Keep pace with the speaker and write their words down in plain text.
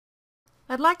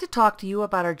I'd like to talk to you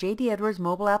about our J.D. Edwards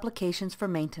mobile applications for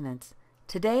maintenance.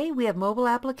 Today we have mobile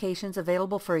applications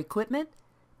available for equipment,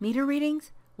 meter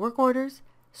readings, work orders,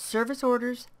 service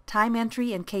orders, time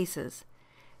entry, and cases.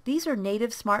 These are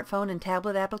native smartphone and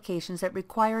tablet applications that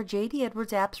require J.D.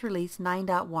 Edwards Apps Release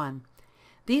 9.1.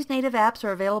 These native apps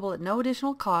are available at no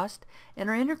additional cost and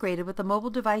are integrated with the mobile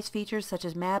device features such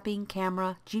as mapping,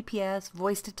 camera, GPS,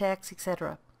 voice to text,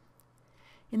 etc.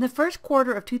 In the first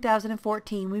quarter of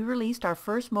 2014, we released our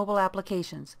first mobile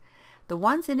applications. The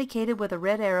ones indicated with a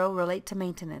red arrow relate to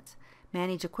maintenance,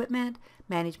 manage equipment,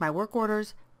 manage my work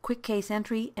orders, quick case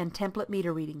entry, and template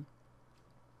meter reading.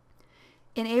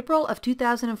 In April of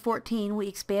 2014, we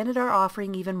expanded our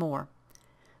offering even more.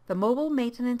 The mobile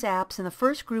maintenance apps in the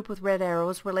first group with red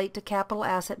arrows relate to capital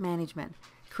asset management,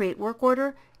 create work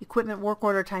order, equipment work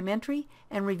order time entry,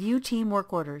 and review team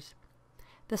work orders.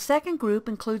 The second group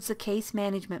includes the case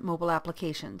management mobile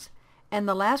applications, and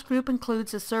the last group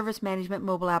includes the service management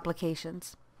mobile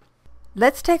applications.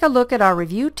 Let's take a look at our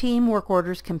Review Team Work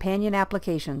Orders companion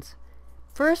applications.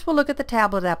 First, we'll look at the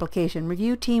tablet application,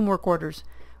 Review Team Work Orders,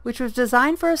 which was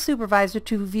designed for a supervisor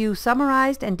to view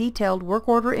summarized and detailed work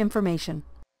order information.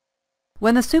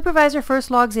 When the supervisor first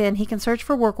logs in, he can search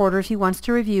for work orders he wants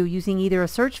to review using either a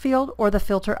search field or the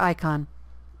filter icon.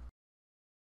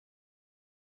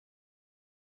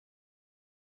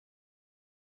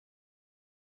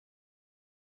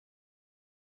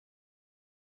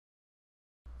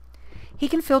 He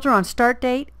can filter on start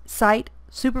date, site,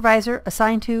 supervisor,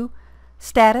 assigned to,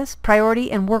 status,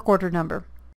 priority, and work order number.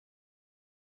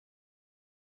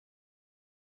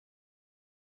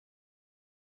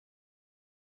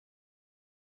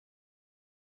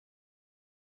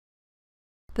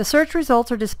 The search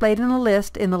results are displayed in a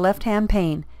list in the left-hand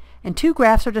pane, and two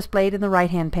graphs are displayed in the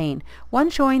right-hand pane, one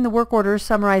showing the work orders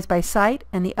summarized by site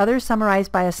and the other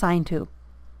summarized by assigned to.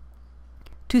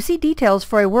 To see details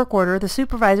for a work order, the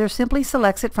supervisor simply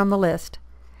selects it from the list.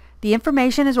 The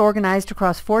information is organized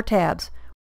across 4 tabs: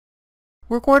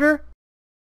 Work Order,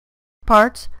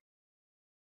 Parts,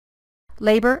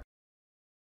 Labor,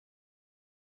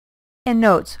 and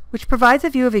Notes, which provides a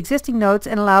view of existing notes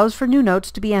and allows for new notes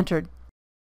to be entered.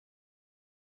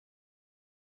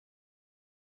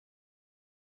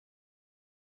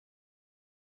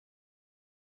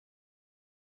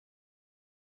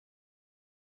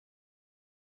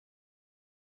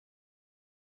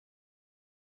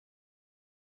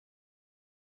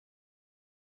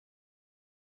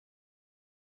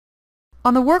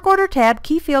 On the Work Order tab,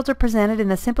 key fields are presented in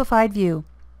a simplified view.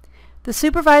 The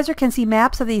supervisor can see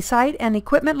maps of the site and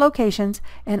equipment locations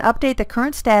and update the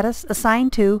current status,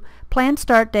 assigned to, planned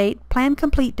start date, planned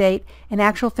complete date, and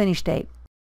actual finish date.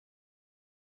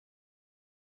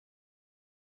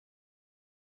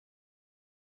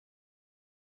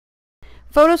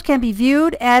 Photos can be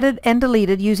viewed, added, and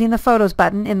deleted using the Photos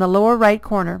button in the lower right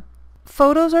corner.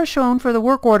 Photos are shown for the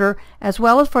work order as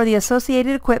well as for the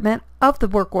associated equipment of the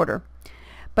work order,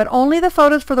 but only the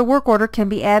photos for the work order can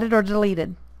be added or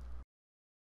deleted.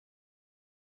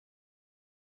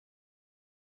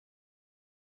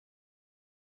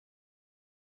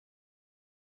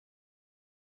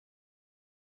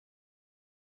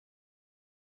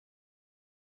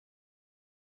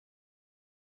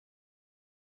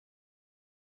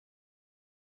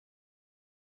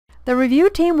 The Review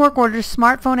Team Work Orders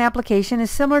smartphone application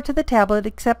is similar to the tablet,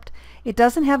 except it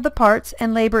doesn't have the parts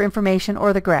and labor information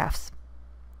or the graphs.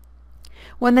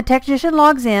 When the technician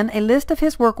logs in, a list of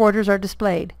his work orders are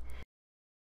displayed.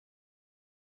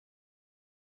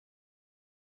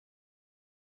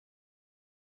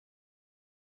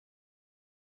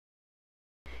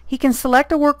 He can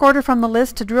select a work order from the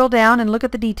list to drill down and look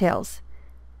at the details.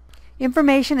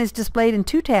 Information is displayed in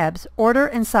 2 tabs, Order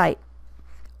and Site.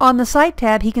 On the Site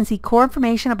tab, he can see core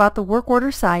information about the work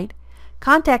order site,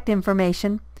 contact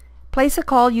information, place a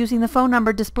call using the phone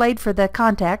number displayed for the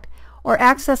contact, or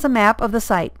access a map of the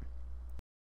site.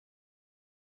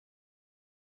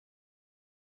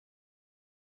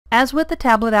 As with the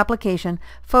tablet application,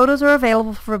 photos are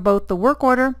available for both the work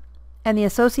order and the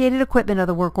associated equipment of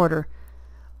the work order.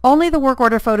 Only the work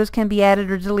order photos can be added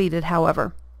or deleted,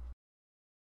 however.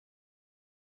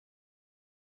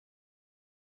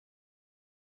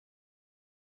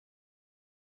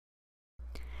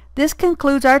 This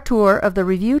concludes our tour of the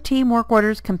Review Team Work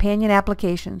Orders companion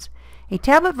applications, a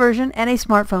tablet version and a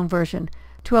smartphone version,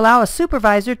 to allow a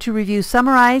supervisor to review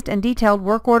summarized and detailed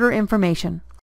work order information.